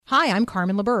Hi, I'm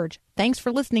Carmen LaBerge. Thanks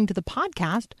for listening to the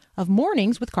podcast of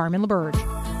Mornings with Carmen LaBerge.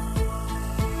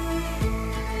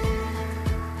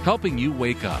 Helping you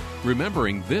wake up,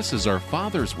 remembering this is our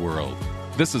Father's world.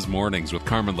 This is Mornings with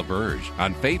Carmen LaBerge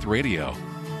on Faith Radio.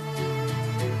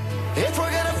 If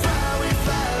we're gonna fly, we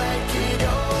fly like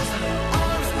eagles,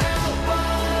 arms out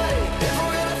wide. If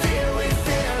we're gonna fear, we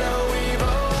fear no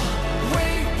evil. We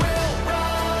will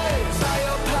rise. By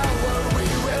your power, we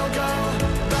will go.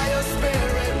 By your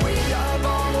spirit, we are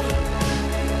bold.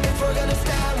 If we're gonna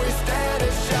stand, we stand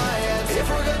as giants. If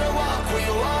we're gonna walk, we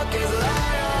walk as lions.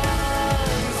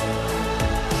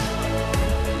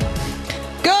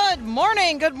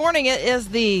 Good morning. It is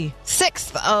the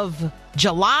 6th of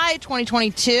July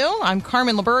 2022. I'm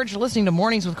Carmen LaBerge. You're listening to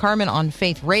Mornings with Carmen on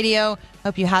Faith Radio.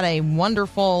 Hope you had a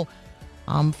wonderful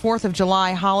 4th of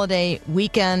July holiday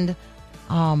weekend.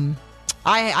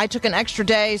 I took an extra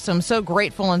day, so I'm so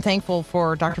grateful and thankful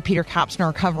for Dr. Peter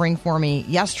Kapsner covering for me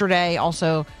yesterday.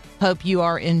 Also, hope you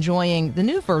are enjoying the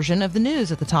new version of the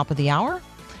news at the top of the hour.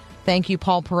 Thank you,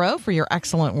 Paul Perot, for your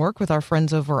excellent work with our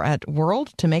friends over at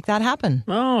World to make that happen.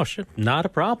 Oh, not a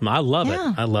problem. I love it.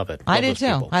 I love it. I do, too.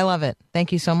 People. I love it.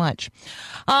 Thank you so much.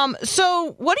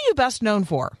 So what are you best known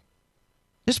for?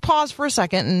 Just pause for a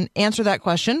second and answer that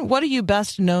question. What are you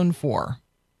best known for?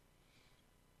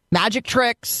 Magic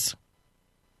tricks?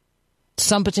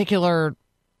 Some particular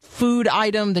food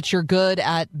item that you're good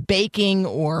at baking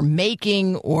or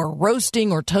making or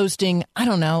roasting or toasting? I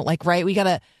don't know. Right? We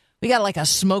got like a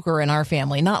smoker in our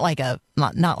family, not like a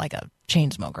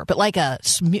chain smoker, but like a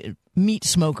meat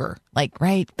smoker,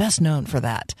 right? Best known for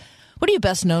that. What are you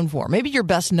best known for? Maybe you're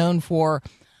best known for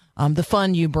the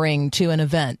fun you bring to an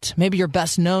event. Maybe you're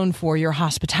best known for your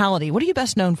hospitality. What are you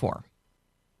best known for?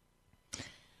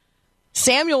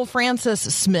 Samuel Francis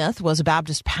Smith was a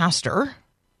Baptist pastor.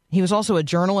 He was also a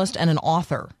journalist and an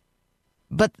author.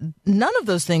 But none of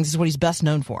those things is what he's best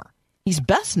known for. He's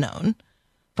best known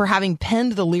for having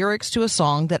penned the lyrics to a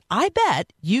song that I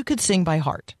bet you could sing by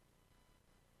heart.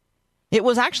 It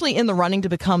was actually in the running to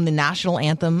become the national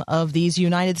anthem of these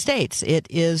United States. It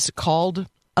is called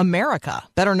America,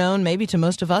 better known maybe to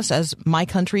most of us as My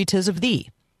Country 'Tis of Thee.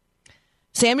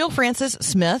 Samuel Francis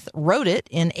Smith wrote it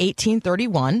in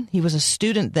 1831. He was a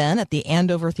student then at the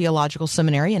Andover Theological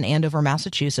Seminary in Andover,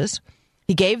 Massachusetts.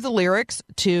 He gave the lyrics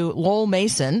to Lowell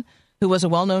Mason, who was a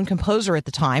well-known composer at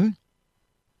the time.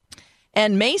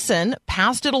 And Mason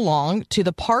passed it along to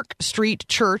the Park Street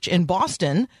Church in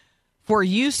Boston for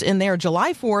use in their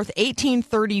July 4th,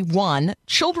 1831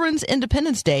 Children's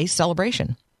Independence Day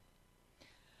celebration.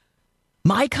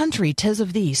 My country, 'tis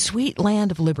of thee, sweet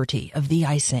land of liberty, of thee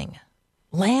I sing.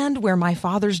 Land where my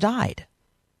fathers died,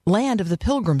 land of the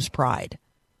pilgrim's pride.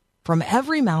 From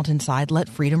every mountainside let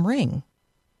freedom ring.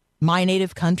 My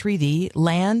native country, thee,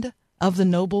 land of the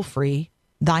noble free,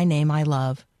 thy name I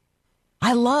love.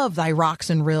 I love thy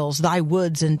rocks and rills, thy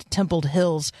woods and templed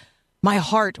hills. My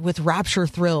heart with rapture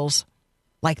thrills,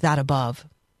 like that above.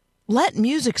 Let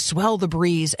music swell the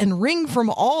breeze and ring from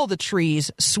all the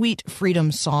trees, sweet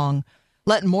freedom's song.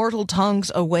 Let mortal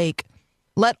tongues awake,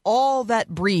 let all that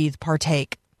breathe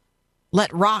partake.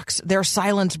 Let rocks their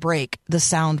silence break, the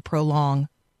sound prolong.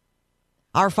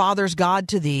 Our fathers God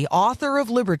to thee, author of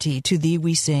liberty, to thee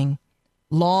we sing.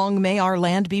 Long may our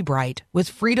land be bright, with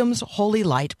freedom's holy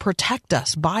light. Protect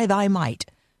us by thy might,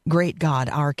 great God,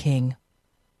 our King.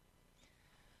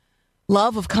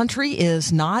 Love of country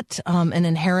is not an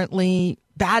inherently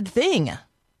bad thing.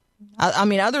 I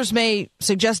mean, others may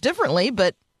suggest differently,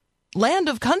 but land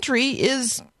of country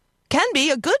can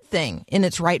be a good thing in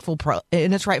its rightful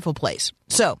place.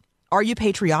 So, are you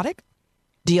patriotic?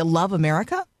 Do you love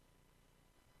America?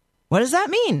 What does that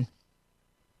mean?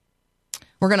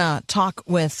 We're going to talk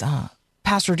with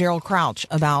Pastor Daryl Crouch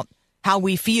about how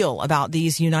we feel about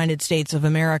these United States of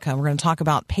America. We're going to talk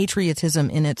about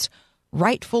patriotism in its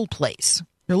rightful place.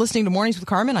 You're listening to Mornings with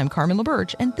Carmen. I'm Carmen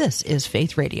LaBerge, and this is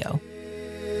Faith Radio.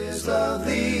 Is of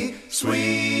the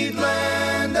sweet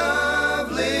land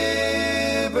of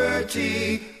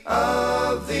liberty,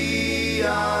 of thee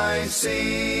I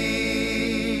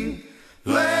sing.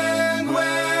 Land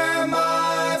where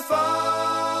my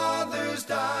fathers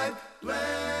died,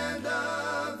 land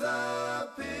of the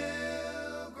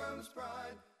pilgrim's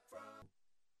pride.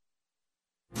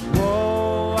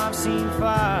 Whoa, I've seen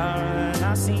fire and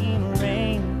I've seen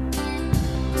rain,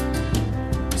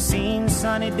 seen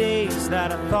sunny days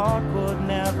that I thought would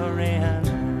never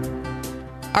end.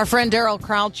 Our friend Daryl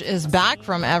Crouch is back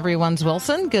from Everyone's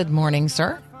Wilson. Good morning,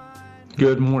 sir.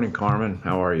 Good morning, Carmen.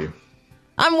 How are you?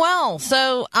 I'm well.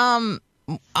 So on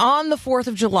the 4th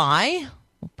of July,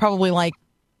 probably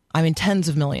tens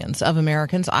of millions of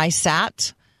Americans, I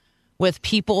sat with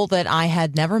people that I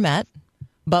had never met,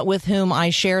 but with whom I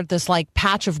shared this like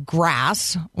patch of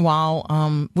grass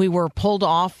while we were pulled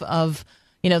off of,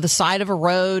 the side of a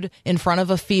road in front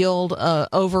of a field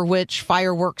over which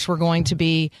fireworks were going to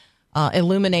be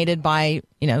illuminated by,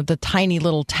 the tiny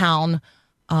little town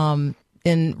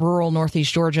in rural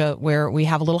Northeast Georgia where we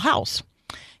have a little house.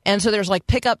 And so there's like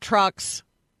pickup trucks,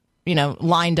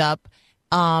 lined up.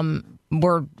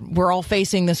 We're all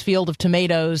facing this field of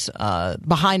tomatoes.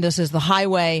 Behind us is the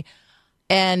highway.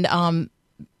 And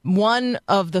one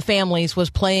of the families was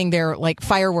playing their like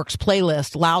fireworks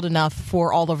playlist loud enough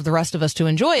for all of the rest of us to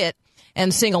enjoy it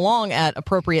and sing along at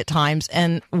appropriate times.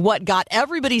 And what got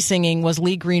everybody singing was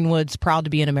Lee Greenwood's Proud to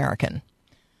be an American.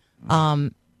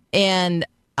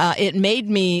 It made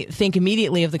me think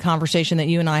immediately of the conversation that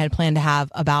you and I had planned to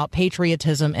have about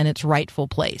patriotism and its rightful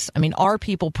place. I mean, are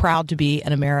people proud to be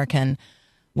an American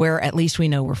where at least we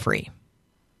know we're free?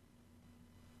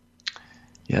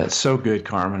 Yeah, it's so good,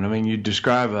 Carmen. I mean, you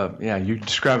describe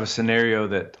a scenario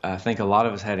that I think a lot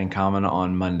of us had in common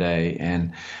on Monday,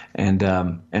 and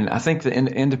I think the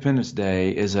Independence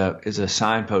Day is a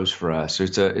signpost for us.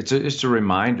 It's a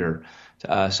reminder to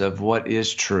us of what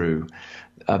is true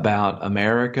about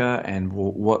America and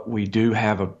what we do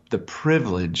have the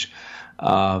privilege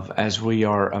of as we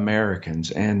are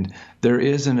Americans. And there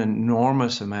is an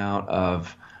enormous amount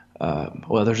of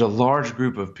there's a large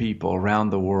group of people around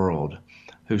the world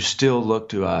who still look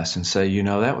to us and say,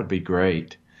 that would be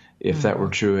great if that were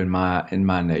true in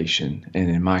my nation and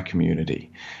in my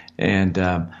community. And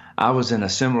I was in a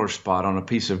similar spot on a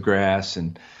piece of grass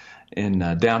in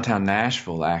downtown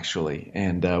Nashville, actually,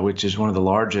 and which is one of the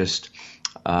largest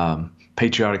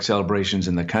patriotic celebrations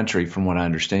in the country, from what I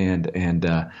understand.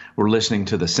 And we're listening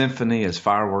to the symphony as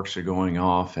fireworks are going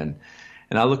off, and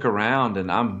I look around,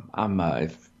 and I'm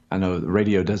if I know the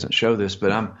radio doesn't show this,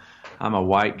 but I'm a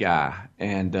white guy,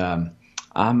 and I'm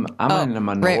in a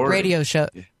minority.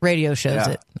 Radio shows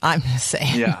it. I'm just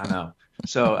saying. Yeah, I know.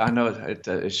 So I know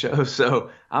it shows.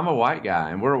 So I'm a white guy,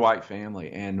 and we're a white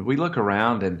family, and we look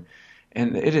around, and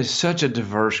it is such a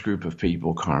diverse group of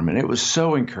people, Carmen. It was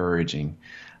so encouraging.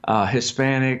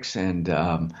 Hispanics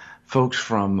and folks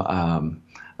from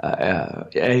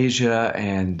Asia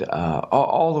and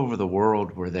all over the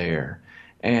world were there.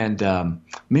 And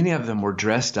many of them were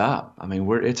dressed up. I mean,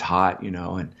 it's hot,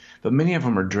 but many of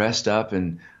them are dressed up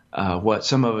in what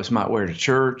some of us might wear to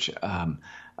church.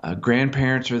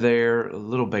 Grandparents are there,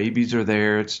 little babies are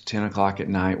there. It's 10 o'clock at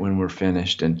night when we're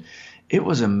finished, and it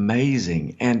was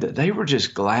amazing. And they were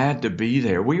just glad to be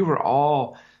there. We were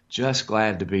all just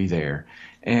glad to be there.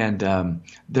 And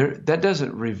that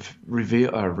doesn't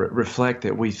reflect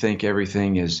that we think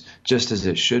everything is just as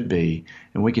it should be,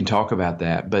 and we can talk about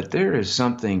that. But there is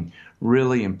something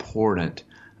really important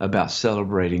about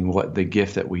celebrating what the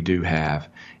gift that we do have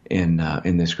in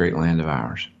this great land of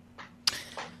ours.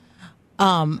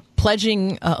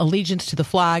 Pledging allegiance to the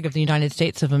flag of the United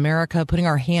States of America, putting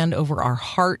our hand over our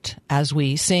heart as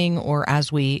we sing or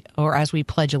as we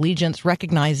pledge allegiance,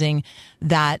 recognizing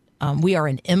that we are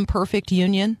an imperfect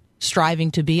union, striving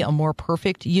to be a more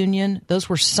perfect union. Those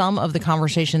were some of the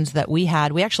conversations that we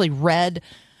had. We actually read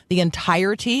the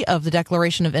entirety of the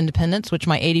Declaration of Independence, which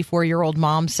my 84-year-old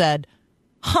mom said,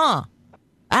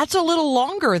 that's a little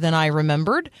longer than I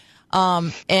remembered.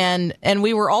 And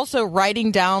we were also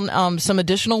writing down some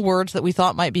additional words that we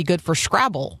thought might be good for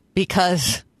Scrabble,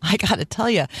 because I got to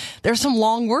tell you, there's some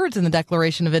long words in the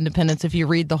Declaration of Independence if you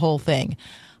read the whole thing.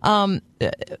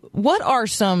 What are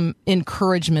some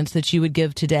encouragements that you would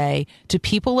give today to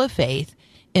people of faith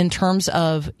in terms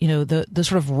of, the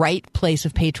sort of right place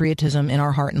of patriotism in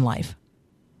our heart and life?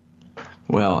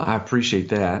 Well, I appreciate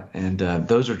that, and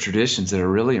those are traditions that are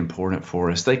really important for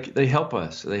us. They help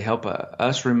us. They help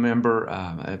us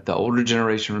remember. The older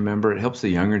generation remember. It helps the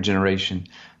younger generation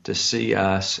to see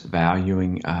us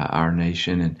valuing our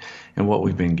nation and what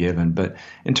we've been given. But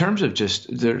in terms of just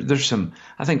there's some,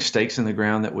 I think, stakes in the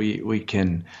ground that we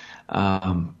can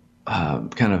kind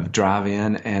of drive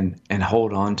in and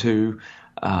hold on to.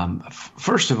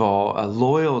 First of all,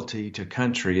 loyalty to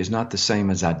country is not the same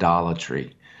as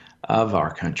idolatry of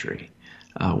our country.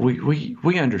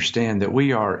 We understand that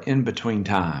we are in between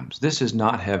times. This is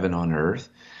not heaven on earth,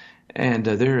 and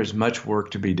there is much work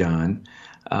to be done.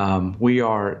 We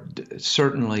are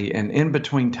certainly, and in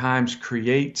between times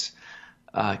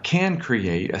can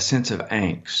create a sense of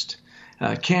angst,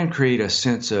 can create a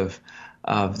sense of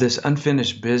this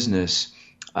unfinished business.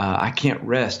 I can't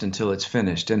rest until it's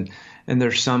finished, and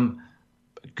there's some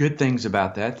good things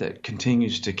about that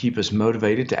continues to keep us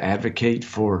motivated to advocate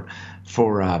for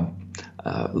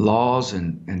laws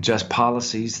and just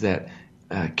policies that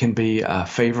can be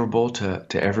favorable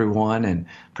to everyone and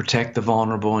protect the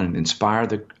vulnerable and inspire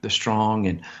the strong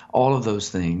and all of those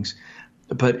things.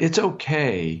 But it's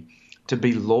okay to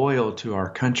be loyal to our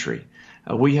country.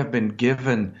 We have been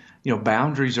given,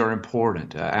 boundaries are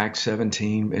important. Acts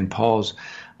 17 and Paul's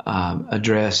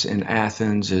address in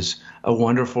Athens is a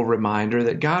wonderful reminder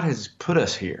that God has put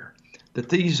us here, that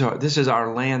this is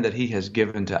our land that He has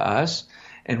given to us,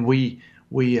 and we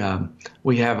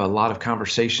have a lot of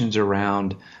conversations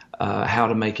around how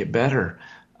to make it better.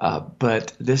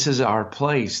 But this is our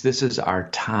place. This is our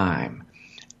time.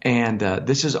 And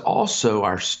this is also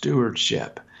our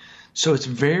stewardship. So it's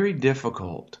very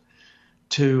difficult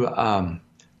to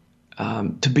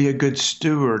be a good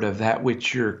steward of that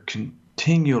which you're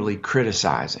continually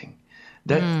criticizing.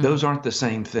 Those aren't the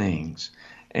same things.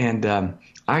 And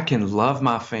I can love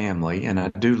my family, and I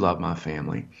do love my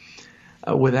family,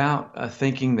 without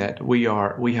thinking that we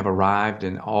have arrived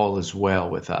and all is well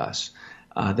with us.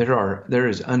 There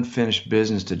is unfinished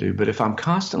business to do. But if I'm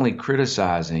constantly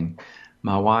criticizing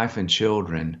my wife and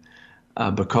children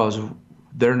because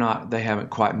they haven't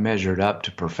quite measured up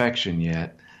to perfection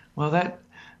yet, well,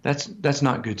 that's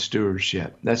not good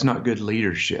stewardship. That's not good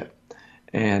leadership.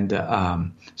 And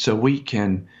so we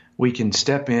can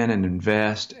step in and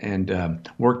invest and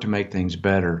work to make things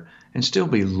better, and still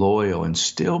be loyal, and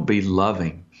still be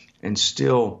loving, and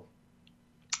still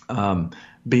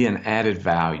be an added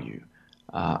value.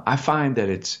 I find that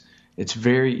it's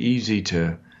very easy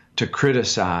to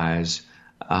criticize.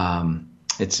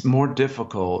 It's more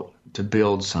difficult to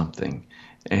build something,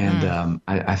 and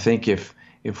I think if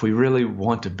we really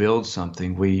want to build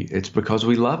something, it's because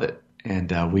we love it,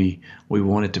 and we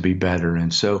want it to be better.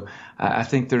 And so I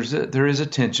think there is a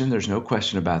tension. There's no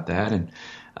question about that. And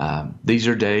these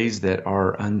are days that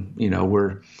are,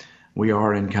 we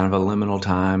are in kind of a liminal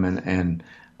time, and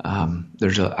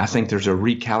I think there's a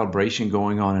recalibration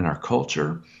going on in our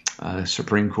culture.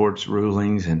 Supreme Court's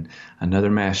rulings and another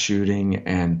mass shooting,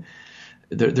 and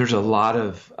there's a lot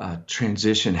of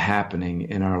transition happening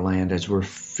in our land as we're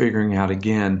figuring out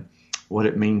again what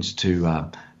it means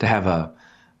to have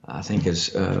I think as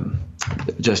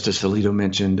Justice Alito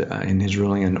mentioned in his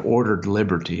ruling, an ordered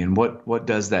liberty. And what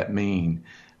does that mean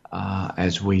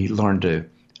as we learn to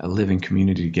live in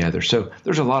community together? So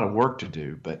there's a lot of work to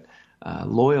do, but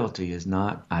loyalty is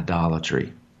not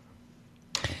idolatry.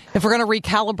 If we're going to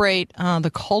recalibrate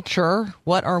the culture,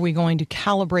 what are we going to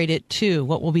calibrate it to?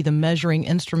 What will be the measuring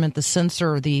instrument, the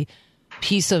sensor, the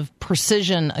piece of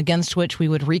precision against which we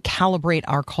would recalibrate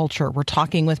our culture? We're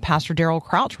talking with Pastor Daryl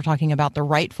Crouch. We're talking about the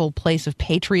rightful place of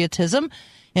patriotism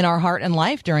in our heart and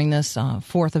life during this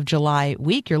 4th of July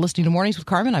week. You're listening to Mornings with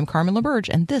Carmen. I'm Carmen LaBerge,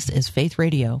 and this is Faith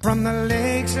Radio. From the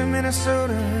lakes of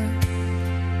Minnesota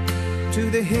to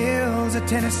the hills of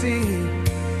Tennessee,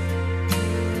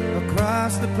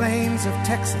 across the plains of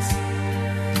Texas,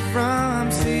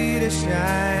 from sea to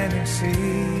shining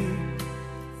sea.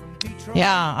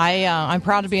 Yeah, I'm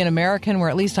proud to be an American, where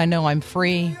at least I know I'm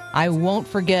free. I won't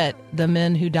forget the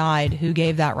men who died, who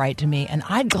gave that right to me, and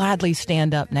I'd gladly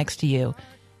stand up next to you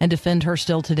and defend her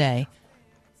still today.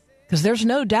 Because there's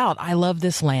no doubt I love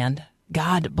this land.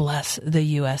 God bless the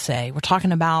USA. We're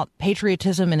talking about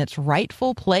patriotism in its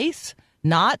rightful place,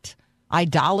 not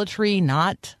idolatry,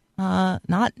 not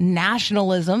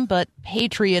nationalism, but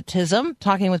patriotism.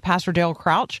 Talking with Pastor Daryl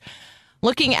Crouch,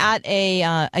 looking at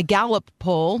a Gallup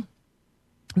poll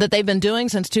that they've been doing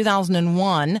since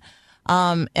 2001.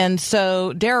 And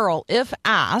so, Daryl, if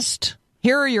asked,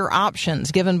 here are your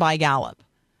options given by Gallup.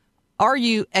 Are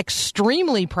you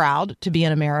extremely proud to be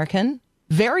an American,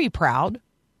 very proud,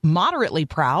 moderately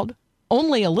proud,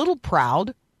 only a little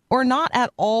proud, or not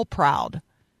at all proud?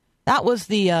 That was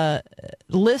the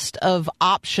list of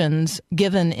options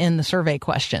given in the survey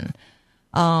question.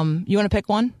 You want to pick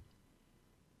one?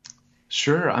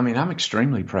 Sure. I mean, I'm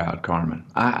extremely proud, Carmen.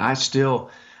 I still,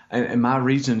 and my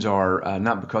reasons are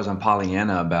not because I'm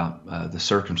Pollyanna about the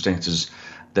circumstances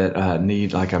that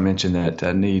need, like I mentioned,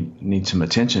 that need some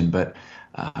attention, but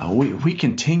we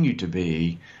continue to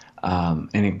be an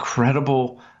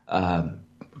incredible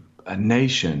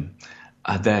nation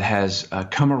that has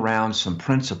come around some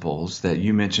principles that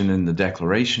you mentioned in the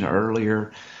Declaration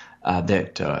earlier,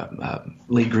 that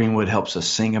Lee Greenwood helps us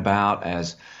sing about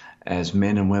as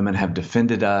men and women have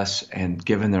defended us and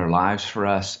given their lives for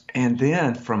us. And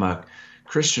then from a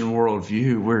Christian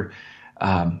worldview, we're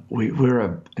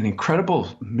an incredible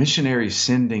missionary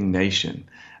sending nation.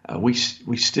 We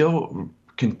still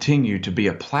continue to be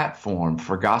a platform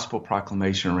for gospel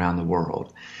proclamation around the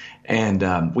world.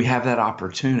 And we have that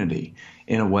opportunity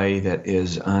in a way that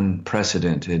is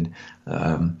unprecedented,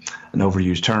 an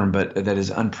overused term, but that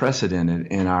is unprecedented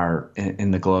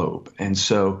in the globe. And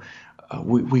so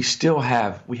we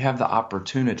have the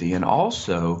opportunity, and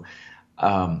also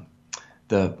the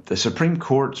Supreme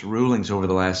Court's rulings over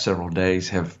the last several days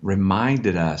have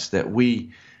reminded us that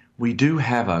we do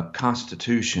have a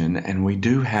constitution, and we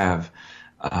do have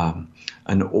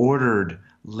an ordered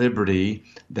liberty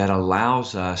that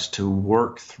allows us to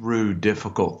work through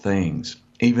difficult things,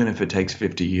 even if it takes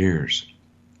 50 years.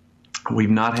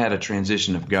 We've not had a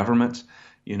transition of governments,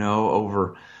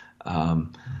 over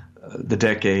the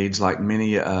decades like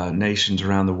many nations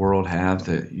around the world have,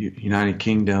 the United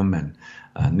Kingdom and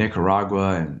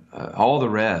Nicaragua and all the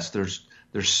rest. There's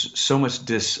so much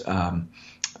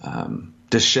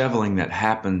disheveling that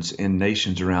happens in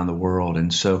nations around the world,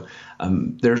 and so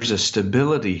there's a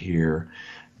stability here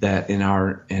that in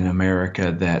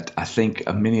America that I think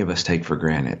many of us take for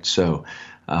granted. So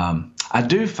I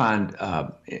do find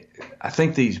I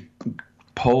think these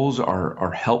polls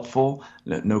are helpful,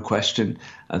 no question.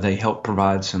 They help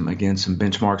provide some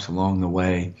benchmarks along the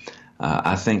way.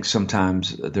 I think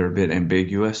sometimes they're a bit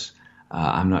ambiguous.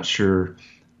 I'm not sure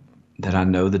that I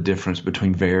know the difference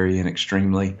between very and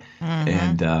extremely,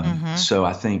 so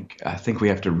I think we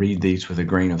have to read these with a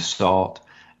grain of salt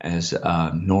as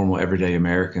normal everyday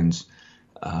Americans,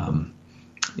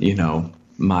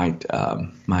 might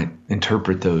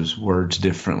interpret those words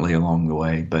differently along the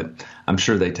way. But I'm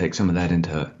sure they take some of that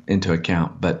into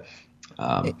account. But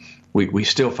we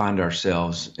still find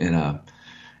ourselves in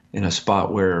a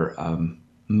spot where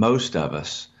most of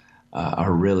us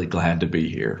are really glad to be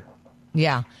here.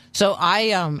 Yeah. So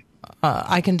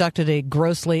I conducted a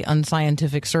grossly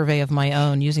unscientific survey of my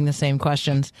own using the same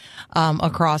questions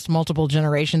across multiple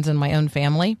generations in my own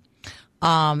family,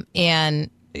 and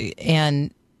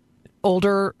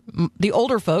the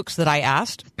older folks that I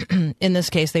asked, in this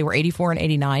case they were 84 and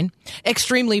 89,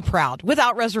 extremely proud,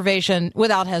 without reservation,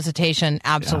 without hesitation,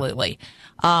 absolutely.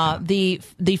 Yeah. The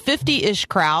 50-ish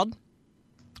crowd,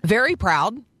 very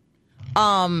proud,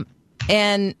 and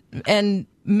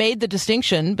made the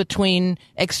distinction between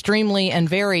extremely and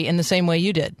very in the same way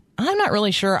you did. I'm not really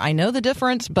sure I know the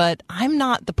difference, but I'm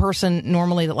not the person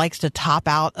normally that likes to top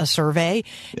out a survey.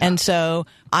 Yeah. And so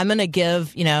I'm going to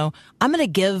give,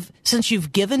 since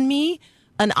you've given me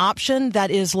an option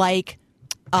that is like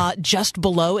just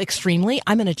below extremely,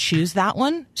 I'm going to choose that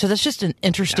one. So that's just an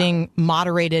interesting,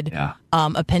 moderated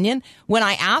opinion. When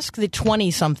I asked the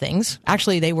 20-somethings,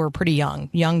 actually they were pretty young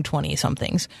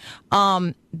 20-somethings,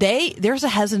 there's a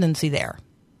hesitancy there.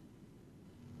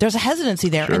 There's a hesitancy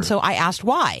there. Sure. And so I asked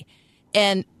why.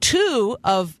 And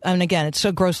and again, it's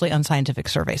a grossly unscientific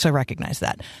survey, so I recognize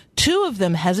that. 2 of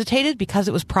them hesitated because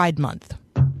it was Pride Month.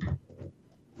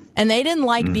 And they didn't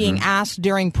like being asked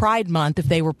during Pride Month if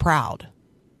they were proud,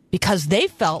 because they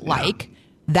felt like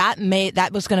that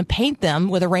was going to paint them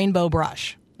with a rainbow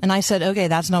brush. And I said, okay,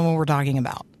 that's not what we're talking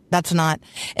about. That's not.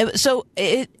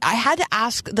 I had to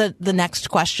ask the next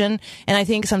question. And I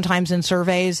think sometimes in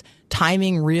surveys,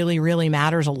 timing really, really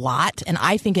matters a lot. And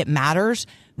I think it matters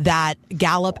that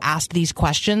Gallup asked these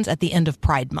questions at the end of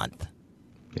Pride Month.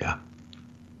 Yeah.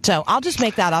 So I'll just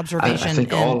make that observation. I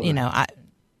think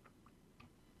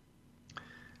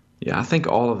I think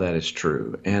all of that is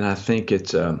true, and I think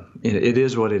it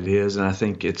is what it is, and I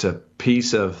think it's a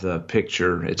piece of the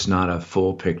picture. It's not a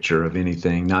full picture of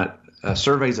anything. Not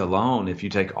surveys alone. If you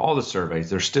take all the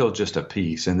surveys, they're still just a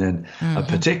piece, and then a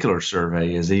particular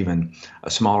survey is even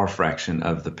a smaller fraction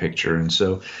of the picture. And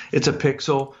so it's a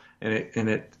pixel,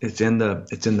 and it's in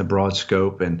the broad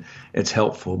scope, and it's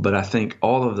helpful. But I think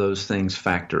all of those things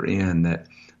factor in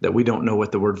that we don't know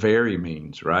what the word very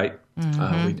means, right?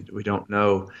 We don't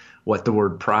know what the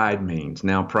word pride means.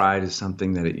 Now pride is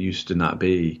something that it used to not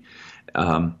be.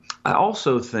 I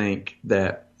also think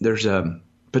that there's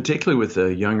particularly with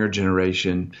the younger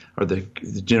generation or the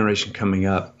generation coming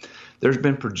up, there's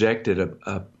been projected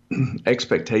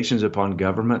expectations upon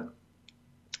government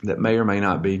that may or may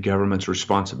not be government's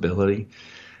responsibility.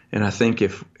 And I think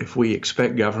if we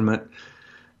expect government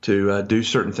to do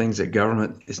certain things that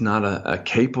government is not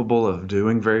capable of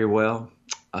doing very well,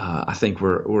 I think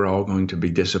we're all going to be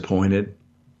disappointed.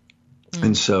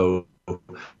 And so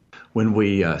when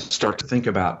we start to think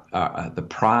about the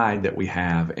pride that we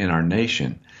have in our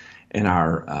nation and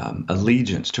our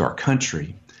allegiance to our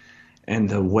country and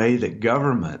the way that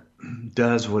government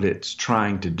does what it's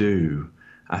trying to do,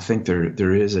 I think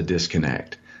there is a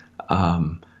disconnect.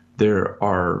 There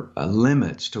are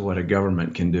limits to what a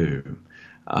government can do.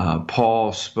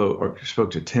 Paul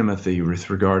spoke to Timothy with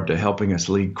regard to helping us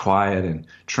lead quiet and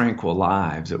tranquil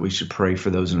lives, that we should pray for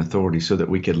those in authority so that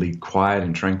we could lead quiet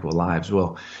and tranquil lives.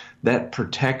 Well, that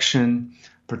protection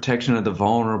of the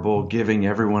vulnerable, giving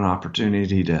everyone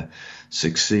opportunity to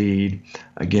succeed.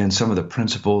 Again, some of the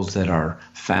principles that our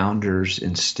founders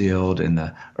instilled in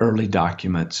the early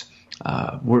documents,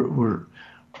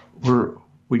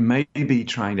 we may be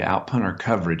trying to outpunt our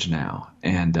coverage now,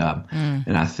 and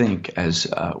I think as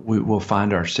we will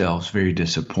find ourselves very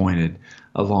disappointed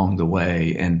along the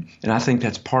way, and I think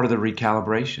that's part of the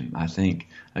recalibration. I think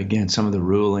again some of the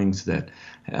rulings that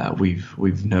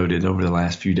we've noted over the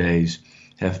last few days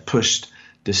have pushed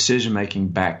decision making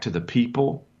back to the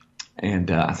people,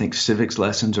 and I think civics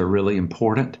lessons are really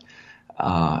important.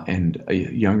 And a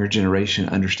younger generation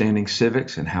understanding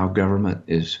civics and how government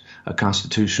is a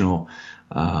constitutional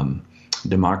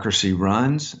democracy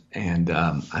runs. And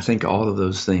I think all of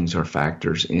those things are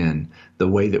factors in the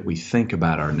way that we think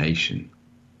about our nation.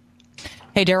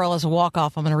 Hey, Daryl, as a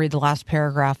walk-off, I'm going to read the last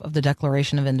paragraph of the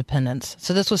Declaration of Independence.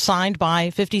 So this was signed by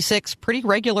 56 pretty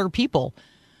regular people.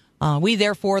 We,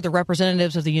 therefore, the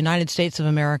representatives of the United States of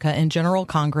America in General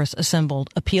Congress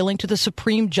assembled, appealing to the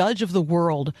Supreme Judge of the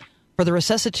world for the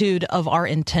rectitude of our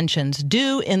intentions,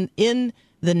 do in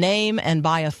the name and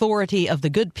by authority of the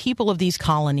good people of these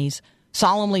colonies,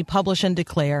 solemnly publish and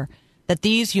declare that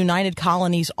these united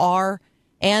colonies are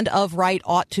and of right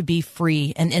ought to be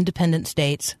free and independent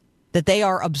states, that they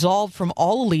are absolved from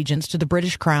all allegiance to the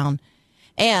British Crown,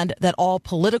 and that all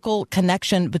political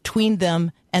connection between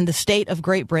them and the state of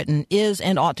Great Britain is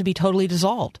and ought to be totally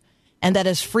dissolved, and that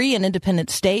as free and independent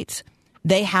states,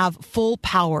 they have full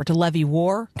power to levy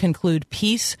war, conclude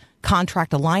peace,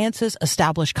 contract alliances,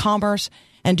 establish commerce,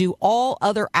 and do all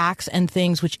other acts and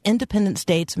things which independent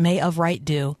states may of right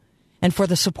do. And for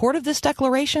the support of this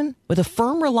declaration, with a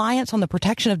firm reliance on the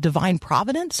protection of divine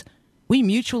providence, we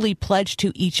mutually pledge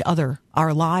to each other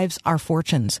our lives, our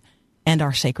fortunes, and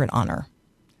our sacred honor.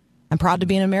 I'm proud to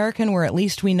be an American where at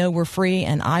least we know we're free,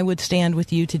 and I would stand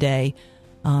with you today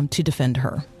to defend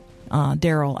her.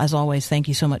 Daryl, as always, thank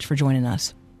you so much for joining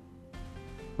us.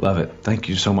 Love it. Thank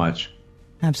you so much.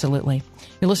 Absolutely.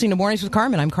 You're listening to Mornings with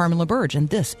Carmen. I'm Carmen LaBerge, and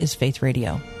this is Faith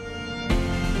Radio.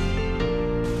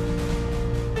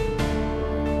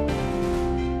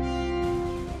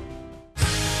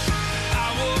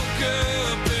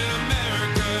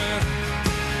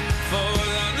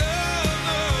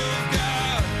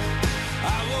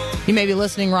 You may be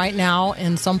listening right now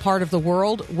in some part of the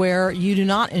world where you do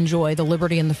not enjoy the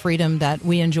liberty and the freedom that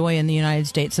we enjoy in the United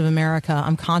States of America.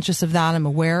 I'm conscious of that. I'm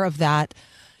aware of that.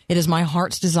 It is my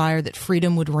heart's desire that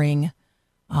freedom would ring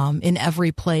in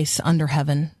every place under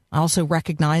heaven. I also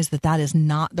recognize that that is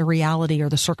not the reality or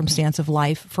the circumstance of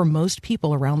life for most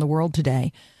people around the world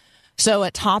today. So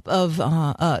at top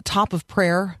of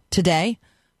prayer today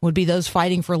would be those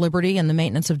fighting for liberty and the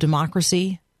maintenance of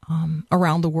democracy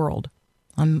around the world.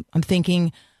 I'm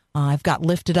thinking I've got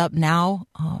lifted up now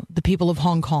the people of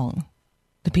Hong Kong,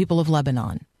 the people of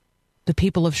Lebanon, the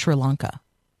people of Sri Lanka,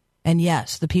 and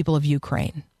yes, the people of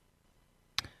Ukraine.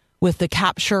 With the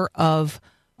capture of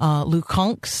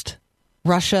Luhansk,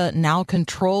 Russia now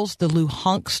controls the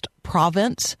Luhansk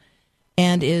province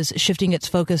and is shifting its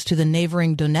focus to the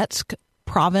neighboring Donetsk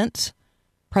province.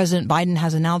 President Biden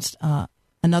has announced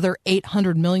another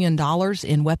 $800 million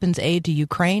in weapons aid to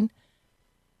Ukraine.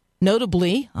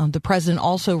 Notably, the president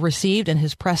also received, and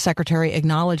his press secretary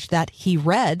acknowledged that he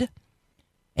read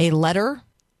a letter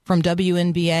from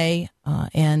WNBA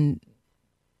and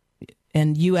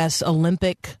U.S.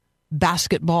 Olympic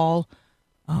basketball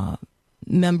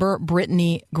member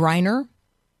Brittany Griner.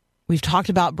 We've talked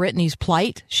about Brittany's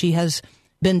plight. She has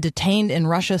been detained in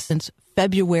Russia since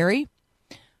February.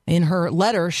 In her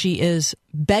letter, she is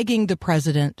begging the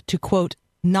president to, quote,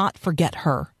 not forget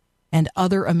her and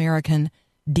other American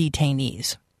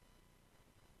detainees.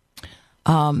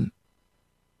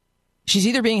 She's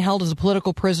either being held as a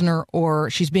political prisoner or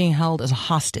she's being held as a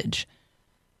hostage.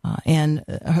 And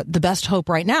the best hope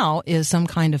right now is some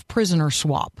kind of prisoner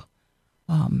swap.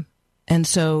 And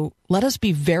so let us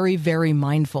be very, very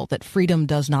mindful that freedom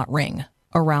does not ring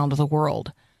around the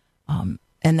world,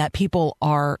 and that people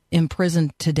are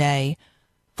imprisoned today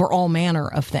for all manner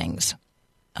of things,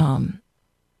 and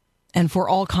for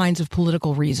all kinds of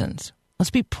political reasons. Let's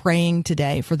be praying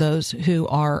today for those who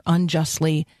are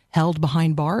unjustly held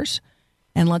behind bars,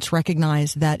 and let's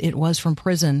recognize that it was from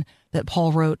prison that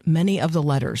Paul wrote many of the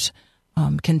letters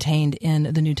contained in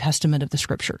the New Testament of the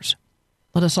Scriptures.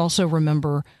 Let us also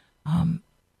remember and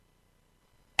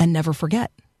never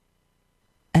forget.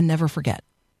 And never forget.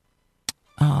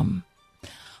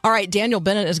 All right, Daniel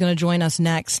Bennett is going to join us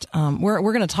next. We're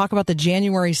going to talk about the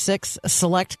January 6th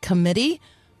Select Committee.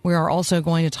 We are also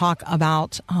going to talk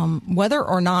about whether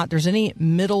or not there's any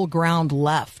middle ground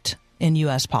left in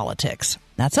U.S. politics.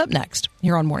 That's up next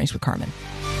here on Mornings with Carmen.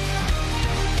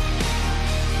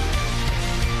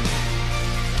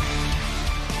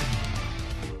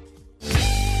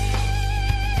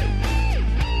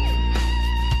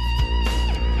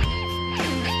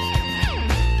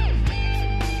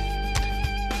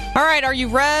 All right, are you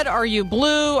red? Are you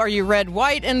blue? Are you red,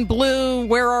 white, and blue?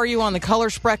 Where are you on the color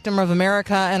spectrum of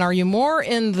America? And are you more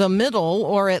in the middle,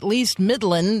 or at least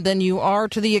midland, than you are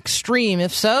to the extreme?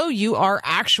 If so, you are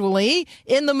actually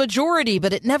in the majority,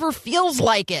 but it never feels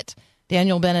like it.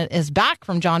 Daniel Bennett is back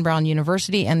from John Brown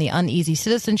University and the Uneasy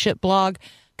Citizenship blog.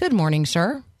 Good morning,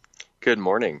 sir. Good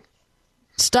morning.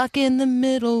 Stuck in the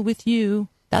middle with you.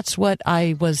 That's what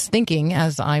I was thinking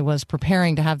as I was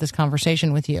preparing to have this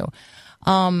conversation with you.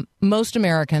 Most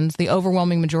Americans, the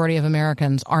overwhelming majority of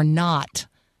Americans, are not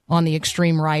on the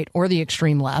extreme right or the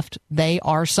extreme left. They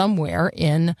are somewhere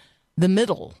in the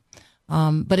middle,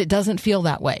 but it doesn't feel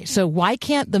that way. So why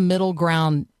can't the middle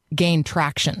ground gain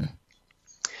traction?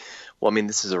 Well, I mean,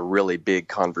 this is a really big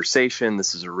conversation.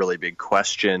 This is a really big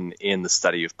question in the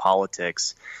study of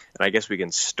politics. And I guess we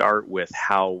can start with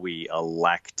how we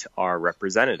elect our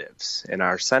representatives and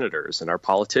our senators and our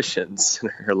politicians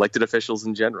and our elected officials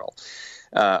in general.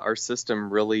 Our system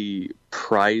really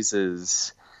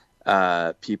prizes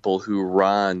people who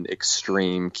run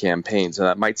extreme campaigns. And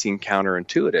that might seem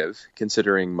counterintuitive,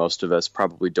 considering most of us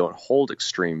probably don't hold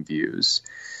extreme views.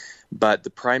 But the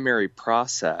primary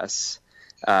process,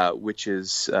 which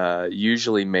is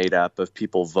usually made up of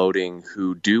people voting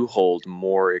who do hold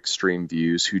more extreme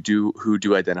views, who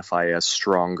do identify as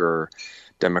stronger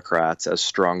Democrats, as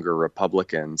stronger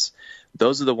Republicans,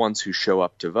 those are the ones who show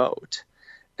up to vote.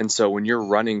 And so when you're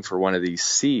running for one of these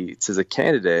seats as a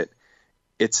candidate,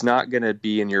 it's not going to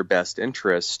be in your best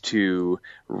interest to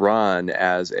run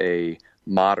as a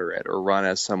moderate or run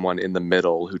as someone in the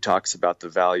middle who talks about the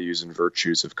values and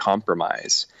virtues of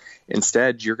compromise.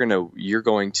 Instead, you're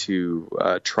going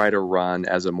to try to run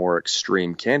as a more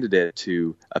extreme candidate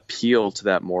to appeal to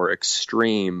that more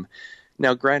extreme.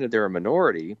 Now, granted, they're a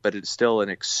minority, but it's still an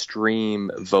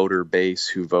extreme voter base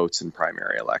who votes in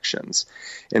primary elections.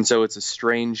 And so it's a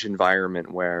strange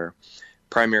environment where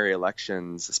primary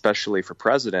elections, especially for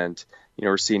president,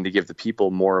 are seen to give the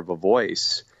people more of a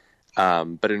voice.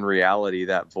 But in reality,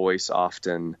 that voice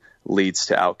often leads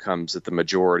to outcomes that the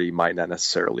majority might not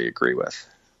necessarily agree with.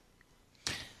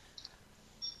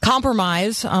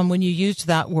 Compromise, when you used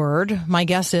that word, my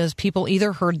guess is people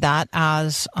either heard that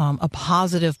as a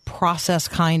positive process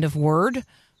kind of word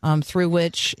through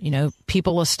which,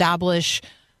 people establish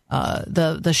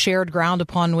the shared ground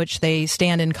upon which they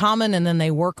stand in common, and then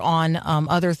they work on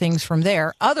other things from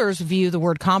there. Others view the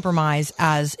word compromise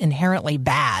as inherently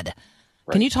bad.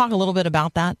 Right. Can you talk a little bit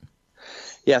about that?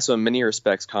 Yeah, so in many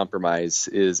respects, compromise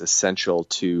is essential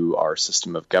to our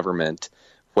system of government,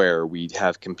 where we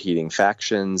have competing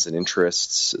factions and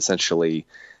interests essentially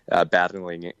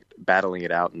battling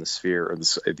it out in the sphere or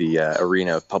the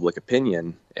arena of public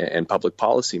opinion and public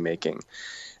policy making.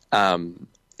 And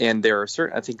there are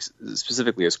certain, I think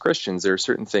specifically as Christians, there are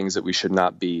certain things that we should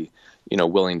not be,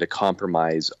 willing to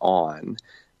compromise on.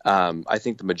 I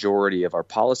think the majority of our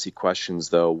policy questions,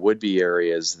 though, would be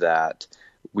areas that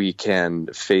we can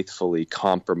faithfully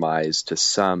compromise to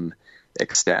some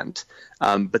extent.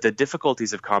 But the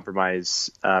difficulties of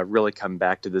compromise really come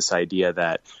back to this idea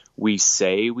that we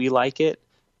say we like it,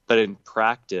 but in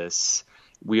practice,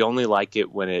 we only like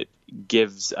it when it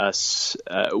gives us,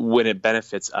 when it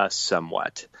benefits us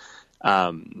somewhat.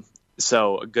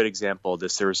 So a good example of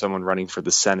this, there was someone running for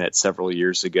the Senate several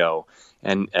years ago,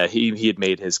 and he had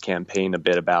made his campaign a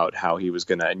bit about how he was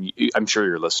going to, and I'm sure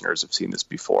your listeners have seen this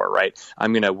before, right?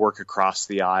 I'm going to work across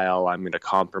the aisle. I'm going to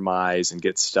compromise and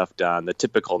get stuff done, the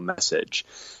typical message.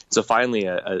 So finally,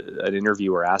 an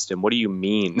interviewer asked him, what do you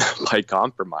mean by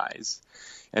compromise?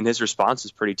 And his response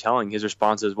is pretty telling. His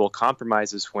response is, well,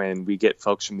 compromise is when we get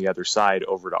folks from the other side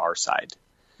over to our side.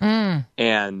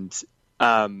 And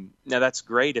now that's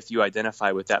great if you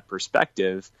identify with that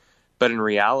perspective, but in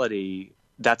reality,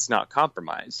 that's not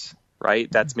compromise,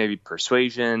 right? That's maybe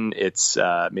persuasion. It's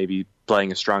maybe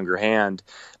playing a stronger hand.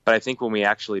 But I think when we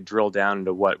actually drill down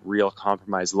into what real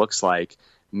compromise looks like,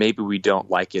 maybe we don't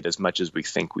like it as much as we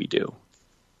think we do.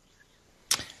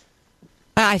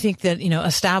 I think that,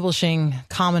 establishing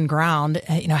common ground,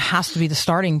 has to be the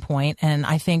starting point. And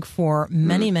I think for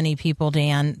many, many people,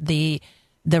 Dan, the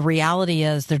reality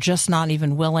is they're just not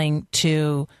even willing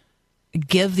to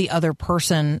give the other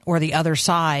person or the other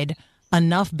side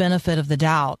enough benefit of the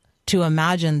doubt to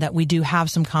imagine that we do have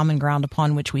some common ground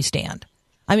upon which we stand.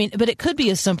 I mean, but it could be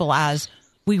as simple as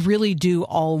we really do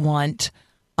all want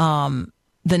the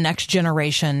next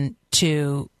generation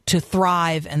to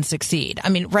thrive and succeed. I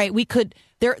mean, right? We could.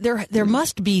 There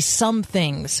must be some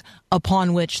things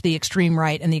upon which the extreme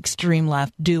right and the extreme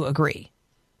left do agree.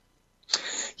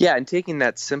 Yeah, and taking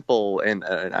that simple and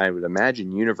I would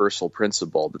imagine universal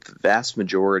principle that the vast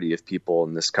majority of people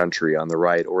in this country on the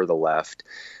right or the left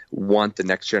want the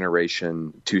next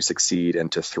generation to succeed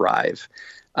and to thrive.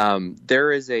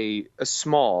 There is a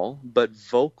small but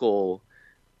vocal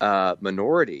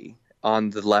minority on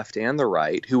the left and the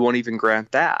right who won't even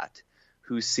grant that,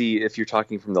 who see, if you're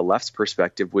talking from the left's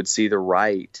perspective, would see the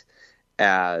right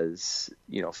as,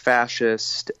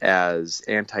 fascist, as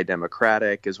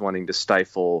anti-democratic, as wanting to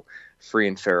stifle free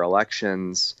and fair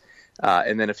elections.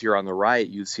 And then if you're on the right,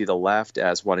 you see the left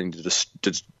as wanting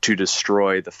to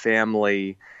destroy the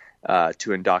family,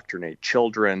 to indoctrinate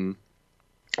children.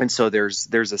 And so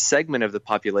there's a segment of the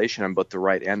population on both the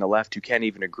right and the left who can't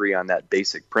even agree on that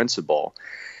basic principle.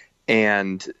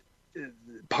 And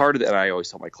part of that, I always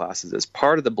tell my classes, is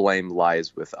part of the blame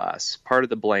lies with us. Part of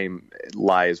the blame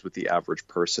lies with the average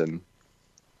person,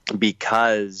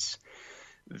 because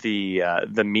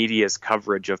the media's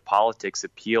coverage of politics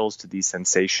appeals to these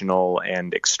sensational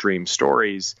and extreme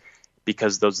stories,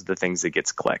 because those are the things that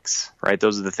gets clicks, right?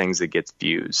 Those are the things that gets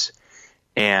views.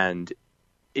 And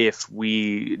if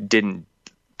we didn't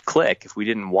click, if we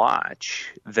didn't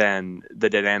watch, then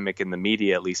the dynamic in the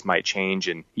media at least might change.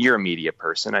 And you're a media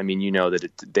person. I mean,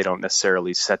 that they don't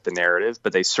necessarily set the narrative,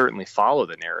 but they certainly follow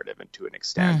the narrative and to an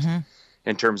extent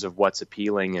in terms of what's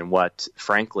appealing and what,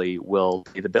 frankly, will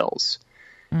pay the bills.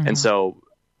 And so,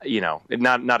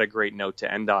 not a great note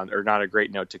to end on, or not a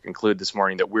great note to conclude this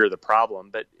morning that we're the problem.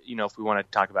 But, if we want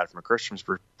to talk about it from a Christian's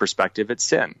perspective, it's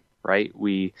sin, right?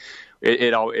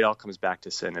 It all comes back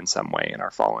to sin in some way in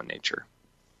our fallen nature.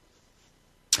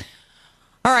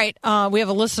 All right. We have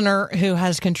a listener who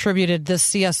has contributed this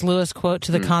C.S. Lewis quote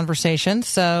to the conversation.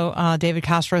 So, David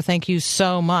Castro, thank you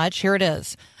so much. Here it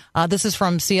is. This is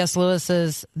from C.S.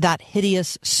 Lewis's That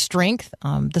Hideous Strength.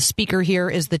 The speaker here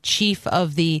is the chief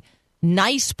of the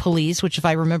nice police, which, if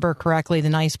I remember correctly, the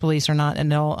nice police are not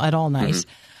at all nice.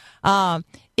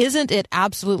 Isn't it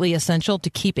absolutely essential to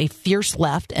keep a fierce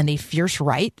left and a fierce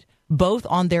right, both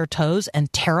on their toes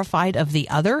and terrified of the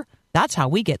other? That's how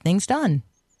we get things done.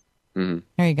 There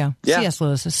you go. Yeah. C.S.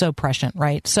 Lewis is so prescient,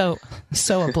 right? So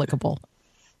applicable.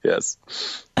 Yes.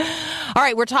 All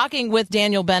right, we're talking with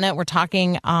Daniel Bennett. We're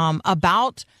talking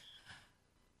about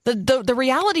the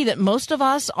reality that most of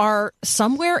us are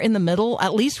somewhere in the middle,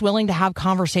 at least willing to have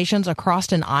conversations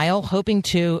across an aisle, hoping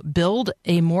to build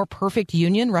a more perfect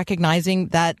union, recognizing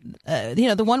that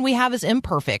the one we have is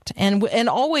imperfect and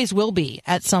always will be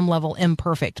at some level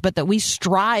imperfect, but that we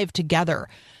strive together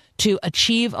to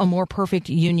achieve a more perfect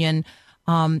union,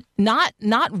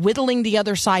 not whittling the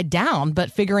other side down,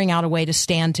 but figuring out a way to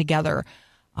stand together.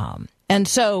 And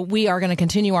so we are going to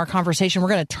continue our conversation. We're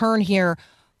going to turn here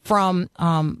from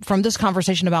this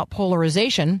conversation about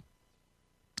polarization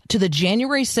to the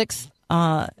January 6th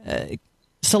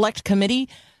Select Committee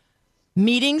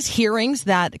meetings, hearings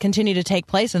that continue to take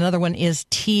place. Another one is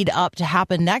teed up to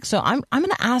happen next. So I'm going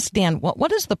to ask Dan,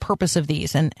 what is the purpose of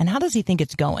these and how does he think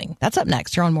it's going? That's up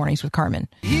next here on Mornings with Carmen.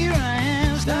 Here I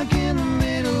am, stuck in the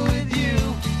middle with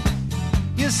you.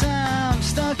 Yes, I'm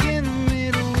stuck in the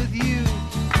middle with you.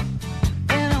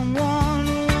 And I'm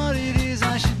wondering what it is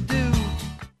I should do.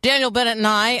 Daniel Bennett and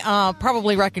I,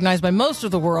 probably recognized by most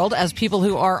of the world as people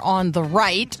who are on the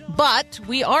right, but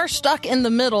we are stuck in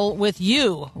the middle with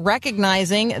you,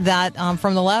 recognizing that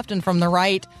from the left and from the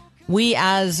right, we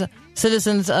as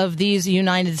citizens of these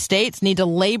United States need to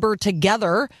labor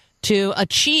together to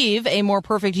achieve a more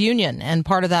perfect union. And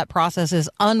part of that process is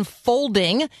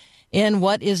unfolding in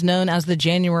what is known as the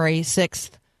January 6th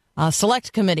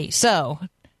Select Committee. So,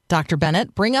 Dr.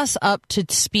 Bennett, bring us up to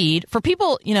speed. For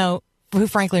people, who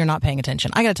frankly are not paying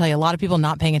attention. I got to tell you, a lot of people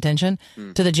not paying attention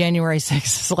to the January 6th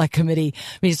Select Committee.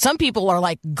 I mean, some people are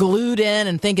like glued in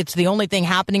and think it's the only thing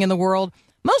happening in the world.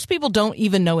 Most people don't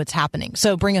even know it's happening.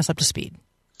 So bring us up to speed.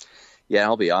 Yeah,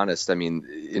 I'll be honest. I mean,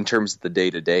 in terms of the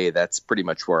day-to-day, that's pretty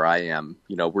much where I am.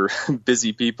 We're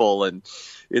busy people, and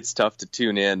it's tough to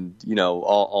tune in,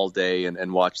 all day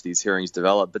and watch these hearings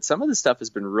develop. But some of the stuff has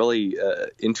been really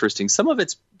interesting. Some of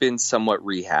it's been somewhat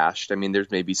rehashed. I mean,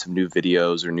 there's maybe some new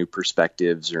videos or new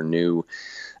perspectives or new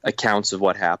accounts of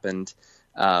what happened.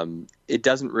 It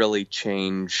doesn't really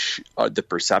change the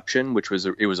perception, which was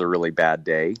it was a really bad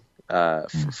day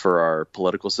for our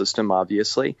political system,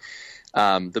 obviously.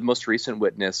 The most recent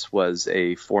witness was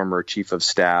a former chief of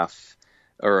staff,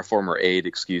 or a former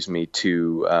aide,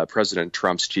 to President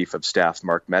Trump's chief of staff,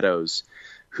 Mark Meadows,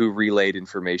 who relayed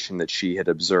information that she had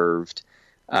observed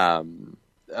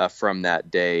from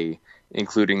that day,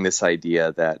 including this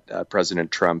idea that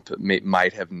President Trump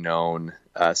might have known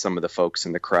some of the folks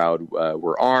in the crowd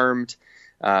were armed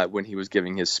when he was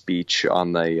giving his speech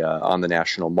on the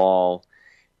National Mall,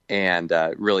 and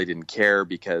really didn't care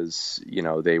because,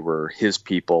 they were his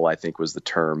people, I think was the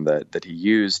term that he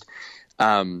used.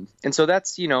 And so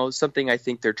that's, something I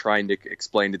think they're trying to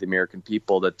explain to the American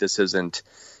people, that this isn't,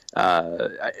 let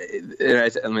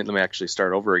me actually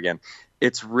start over again.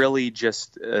 It's really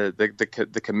just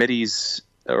the committee's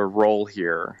role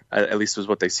here, at least is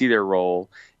what they see their role,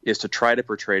 is to try to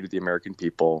portray to the American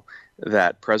people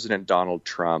that President Donald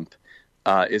Trump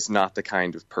is not the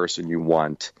kind of person you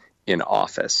want in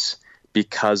office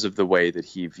because of the way that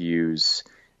he views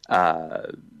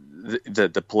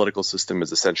the political system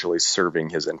as essentially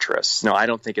serving his interests. Now, I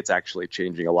don't think it's actually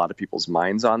changing a lot of people's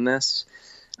minds on this.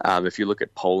 If you look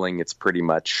at polling, it's pretty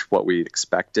much what we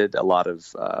expected. A lot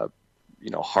of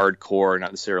hardcore,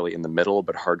 not necessarily in the middle,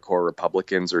 but hardcore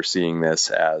Republicans are seeing this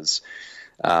as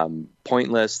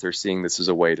pointless. They're seeing this as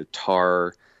a way to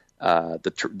tar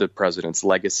the president's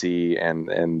legacy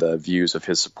and the views of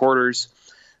his supporters.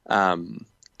 And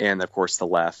of course, the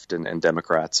left and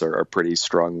Democrats are pretty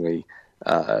strongly,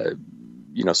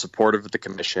 supportive of the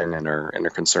commission and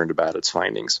are concerned about its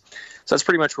findings. So that's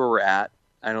pretty much where we're at.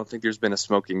 I don't think there's been a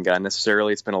smoking gun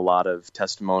necessarily. It's been a lot of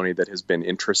testimony that has been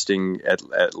interesting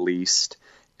at least,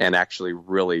 and actually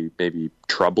really maybe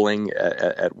troubling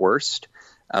at worst.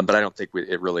 But I don't think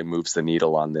it really moves the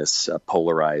needle on this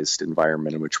polarized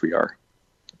environment in which we are.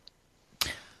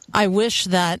 I wish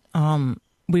that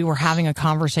we were having a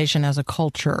conversation as a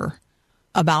culture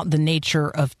about the nature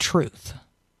of truth.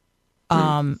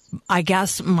 I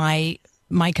guess my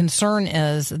concern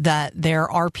is that there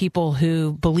are people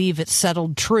who believe it's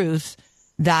settled truth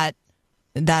that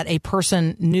a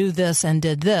person knew this and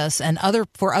did this, and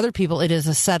for other people it is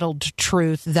a settled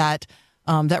truth that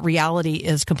that reality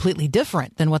is completely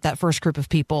different than what that first group of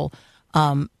people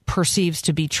perceives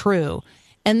to be true.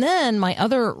 And then my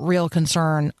other real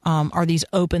concern are these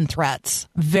open threats,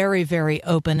 very, very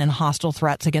open and hostile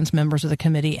threats against members of the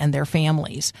committee and their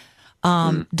families.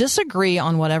 Disagree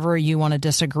on whatever you want to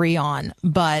disagree on,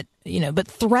 but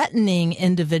threatening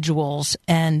individuals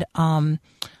and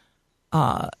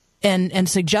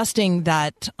suggesting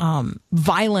that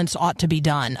violence ought to be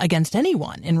done against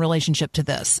anyone in relationship to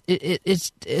this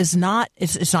it's not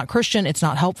Christian. It's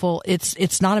not helpful.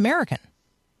 It's not American.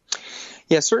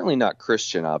 Yeah, certainly not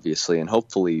Christian, obviously, and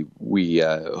hopefully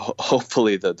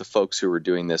hopefully the folks who are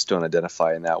doing this don't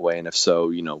identify in that way, and if so,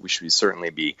 we should certainly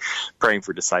be praying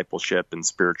for discipleship and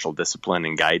spiritual discipline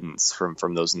and guidance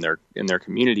from those in their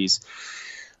communities.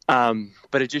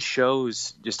 But it just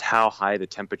shows just how high the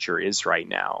temperature is right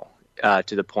now,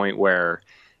 to the point where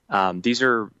these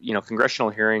are, congressional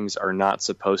hearings are not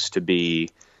supposed to be.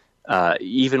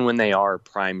 Even when they are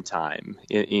prime time,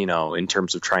 in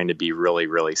terms of trying to be really,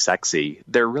 really sexy,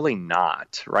 they're really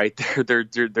not, right?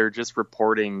 They're just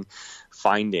reporting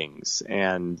findings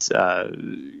and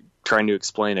trying to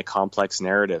explain a complex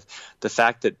narrative. The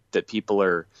fact that people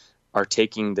are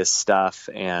taking this stuff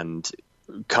and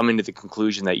coming to the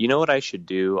conclusion that, what I should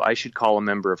do? I should call a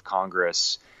member of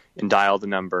Congress and dial the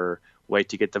number, wait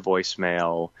to get the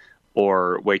voicemail,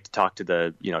 or wait to talk to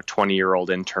the 20-year-old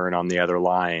intern on the other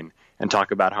line and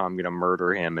talk about how I'm going to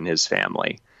murder him and his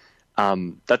family.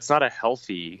 That's not a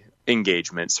healthy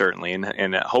engagement, certainly,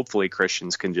 and hopefully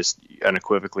Christians can just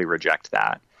unequivocally reject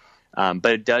that.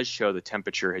 But it does show the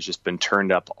temperature has just been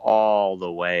turned up all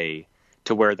the way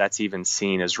to where that's even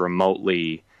seen as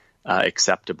remotely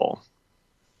acceptable.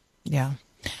 Yeah.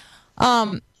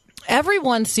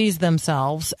 Everyone sees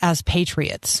themselves as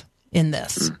patriots in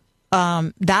this.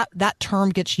 That term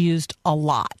gets used a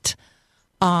lot.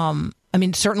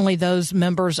 Certainly those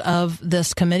members of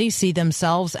this committee see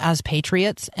themselves as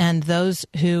patriots, and those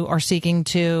who are seeking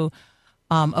to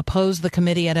oppose the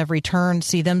committee at every turn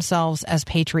see themselves as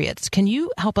patriots. Can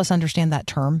you help us understand that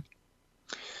term?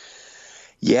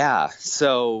 Yeah.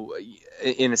 So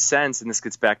in a sense, and this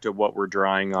gets back to what we're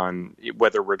drawing on,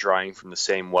 whether we're drawing from the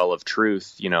same well of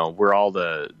truth, we're all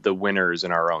the winners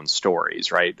in our own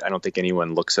stories, right? I don't think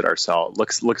anyone looks at themselves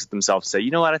and say, you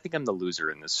know what, I think I'm the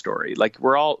loser in this story. Like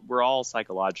we're all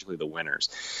psychologically the winners.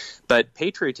 But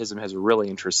patriotism has a really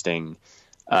interesting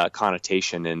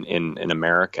connotation in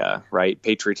America, right?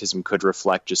 Patriotism could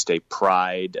reflect just a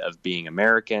pride of being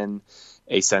American,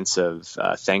 a sense of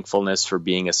thankfulness for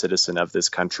being a citizen of this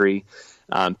country.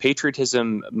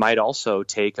 Patriotism might also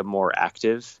take a more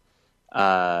active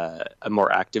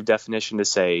definition to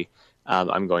say,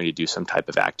 I'm going to do some type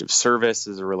of active service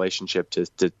as a relationship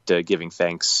to giving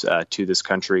thanks to this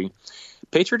country.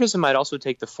 Patriotism might also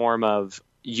take the form of,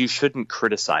 you shouldn't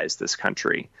criticize this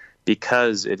country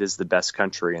because it is the best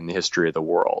country in the history of the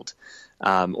world.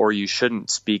 Or you shouldn't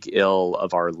speak ill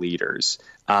of our leaders.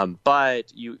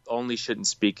 But you only shouldn't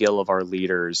speak ill of our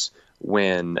leaders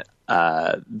when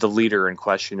the leader in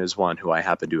question is one who I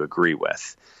happen to agree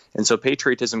with. And so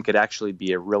patriotism could actually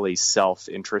be a really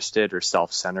self-interested or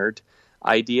self-centered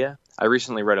idea. I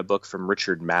recently read a book from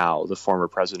Richard Mao, the former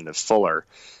president of Fuller,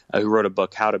 who wrote a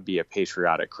book, How to Be a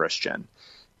Patriotic Christian.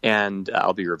 And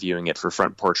I'll be reviewing it for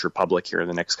Front Porch Republic here in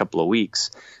the next couple of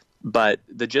weeks. But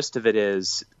the gist of it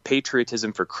is,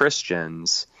 patriotism for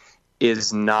Christians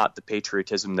is not the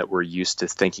patriotism that we're used to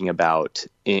thinking about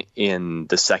in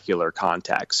the secular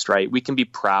context, right? We can be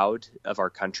proud of our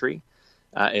country.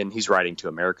 And he's writing to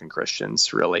American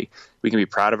Christians, really. We can be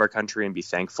proud of our country and be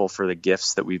thankful for the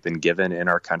gifts that we've been given in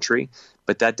our country.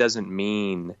 But that doesn't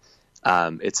mean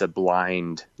it's a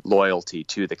blind loyalty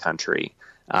to the country.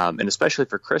 And especially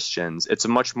for Christians, it's a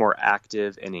much more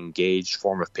active and engaged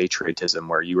form of patriotism,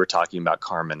 where you were talking about,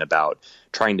 Carmen, about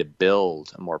trying to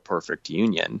build a more perfect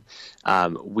union.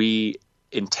 We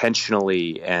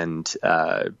intentionally and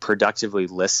productively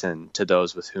listen to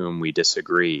those with whom we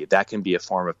disagree. That can be a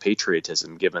form of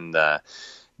patriotism, given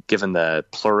the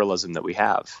pluralism that we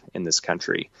have in this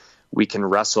country. We can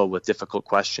wrestle with difficult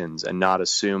questions and not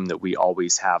assume that we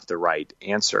always have the right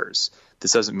answers.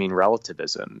 This doesn't mean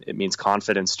relativism. It means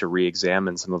confidence to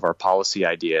re-examine some of our policy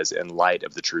ideas in light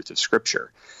of the truth of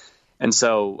Scripture. And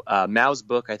so Mao's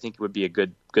book, I think, would be a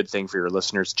good thing for your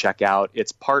listeners to check out.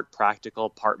 It's part practical,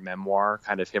 part memoir,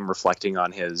 kind of him reflecting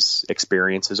on his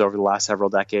experiences over the last several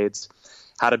decades.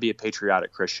 How to Be a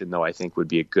Patriotic Christian, though, I think would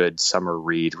be a good summer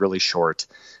read, really short,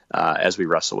 as we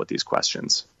wrestle with these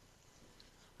questions.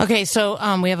 Okay, so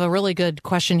we have a really good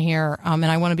question here, and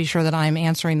I want to be sure that I'm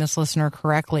answering this listener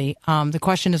correctly. The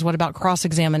question is, what about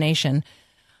cross-examination?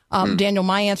 Daniel,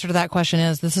 my answer to that question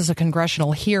is, this is a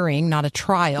congressional hearing, not a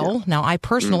trial. Yeah. Now, I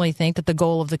personally think that the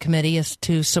goal of the committee is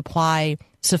to supply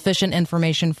sufficient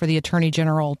information for the Attorney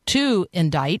General to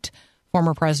indict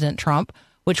former President Trump,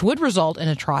 which would result in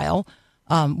a trial,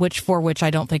 for which I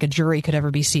don't think a jury could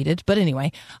ever be seated. But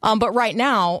anyway, but right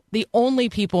now, the only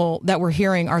people that we're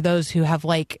hearing are those who have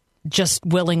just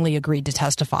willingly agreed to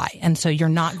testify. And so you're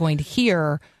not going to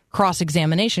hear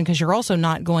cross-examination, because you're also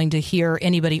not going to hear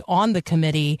anybody on the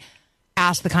committee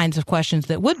ask the kinds of questions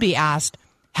that would be asked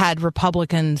had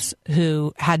Republicans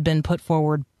who had been put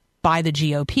forward by the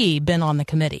GOP been on the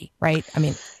committee, right? I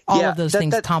mean, all of those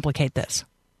things complicate this.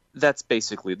 That's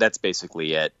basically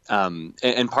it.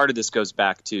 And part of this goes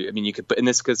back to, you can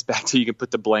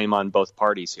put the blame on both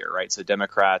parties here, right? So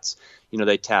Democrats,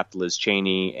 they tapped Liz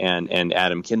Cheney and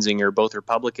Adam Kinzinger, both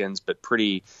Republicans, but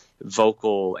pretty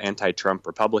vocal anti-Trump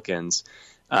Republicans.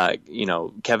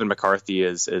 Kevin McCarthy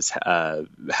is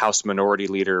House Minority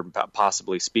Leader,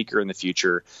 possibly Speaker in the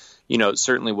future.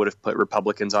 Certainly would have put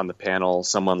Republicans on the panel,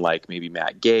 someone like maybe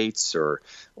Matt Gaetz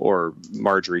or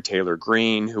Marjorie Taylor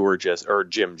Greene, or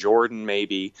Jim Jordan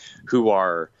maybe, who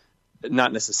are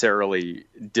not necessarily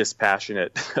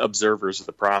dispassionate observers of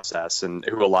the process, and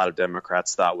who a lot of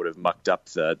Democrats thought would have mucked up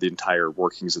the entire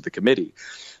workings of the committee.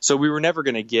 So we were never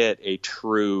going to get a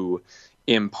true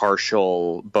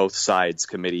impartial both sides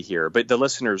committee here. But the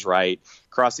listener's right.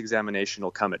 Cross-examination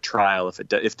will come at trial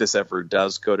if this ever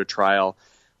does go to trial.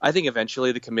 I think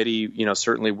eventually the committee,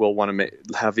 certainly will want to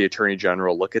have the Attorney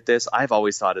General look at this. I've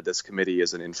always thought of this committee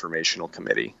as an informational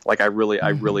committee. I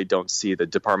really don't see the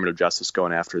Department of Justice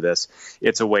going after this.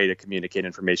 It's a way to communicate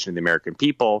information to the American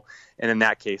people, and in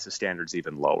that case, the standard's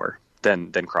even lower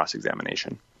than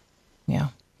cross-examination. Yeah.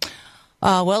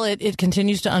 Well, it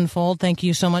continues to unfold. Thank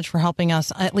you so much for helping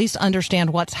us at least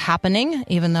understand what's happening,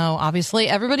 even though obviously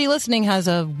everybody listening has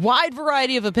a wide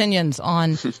variety of opinions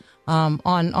on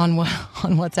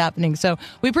what's happening. So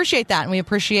we appreciate that, and we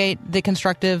appreciate the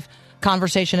constructive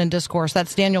conversation and discourse.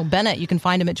 That's Daniel Bennett. You can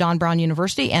find him at John Brown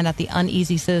University and at the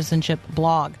Uneasy Citizenship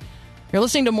blog. You're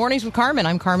listening to Mornings with Carmen.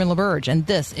 I'm Carmen LaBerge, and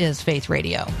this is Faith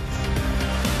Radio.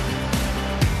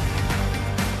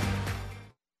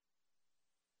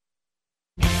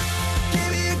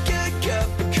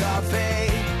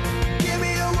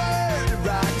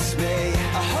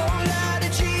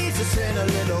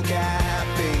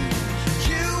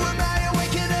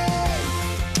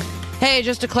 Hey,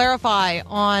 just to clarify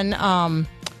on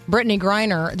Brittany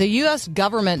Griner, the U.S.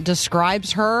 government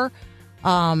describes her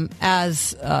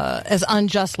as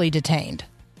unjustly detained.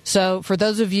 So for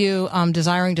those of you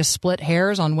desiring to split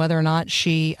hairs on whether or not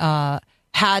she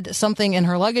had something in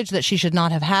her luggage that she should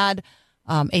not have had,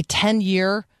 a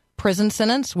 10-year prison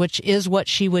sentence, which is what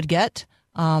she would get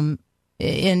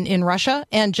in Russia,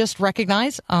 and just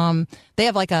recognize they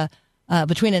have like a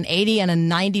between an 80 and a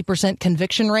 90%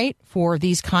 conviction rate for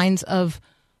these kinds of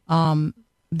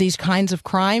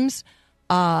crimes.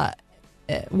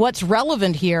 What's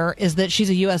relevant here is that she's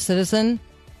a U.S. citizen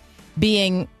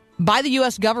being, by the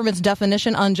U.S. government's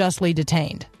definition, unjustly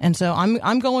detained. And so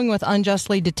I'm going with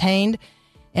unjustly detained,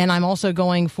 and I'm also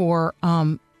going for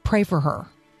pray for her.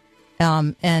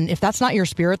 And if that's not your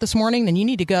spirit this morning, then you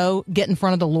need to go get in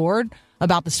front of the Lord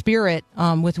about the spirit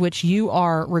with which you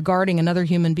are regarding another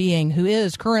human being who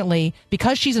is currently,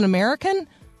 because she's an American,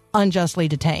 unjustly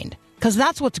detained. Because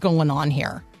that's what's going on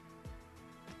here.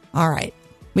 All right.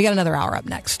 We got another hour up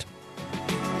next.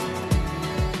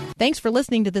 Thanks for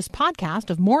listening to this podcast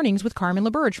of Mornings with Carmen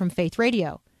LaBerge from Faith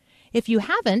Radio. If you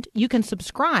haven't, you can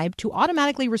subscribe to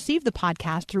automatically receive the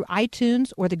podcast through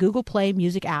iTunes or the Google Play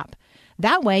Music app.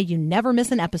 That way, you never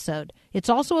miss an episode. It's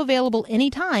also available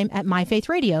anytime at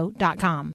myfaithradio.com.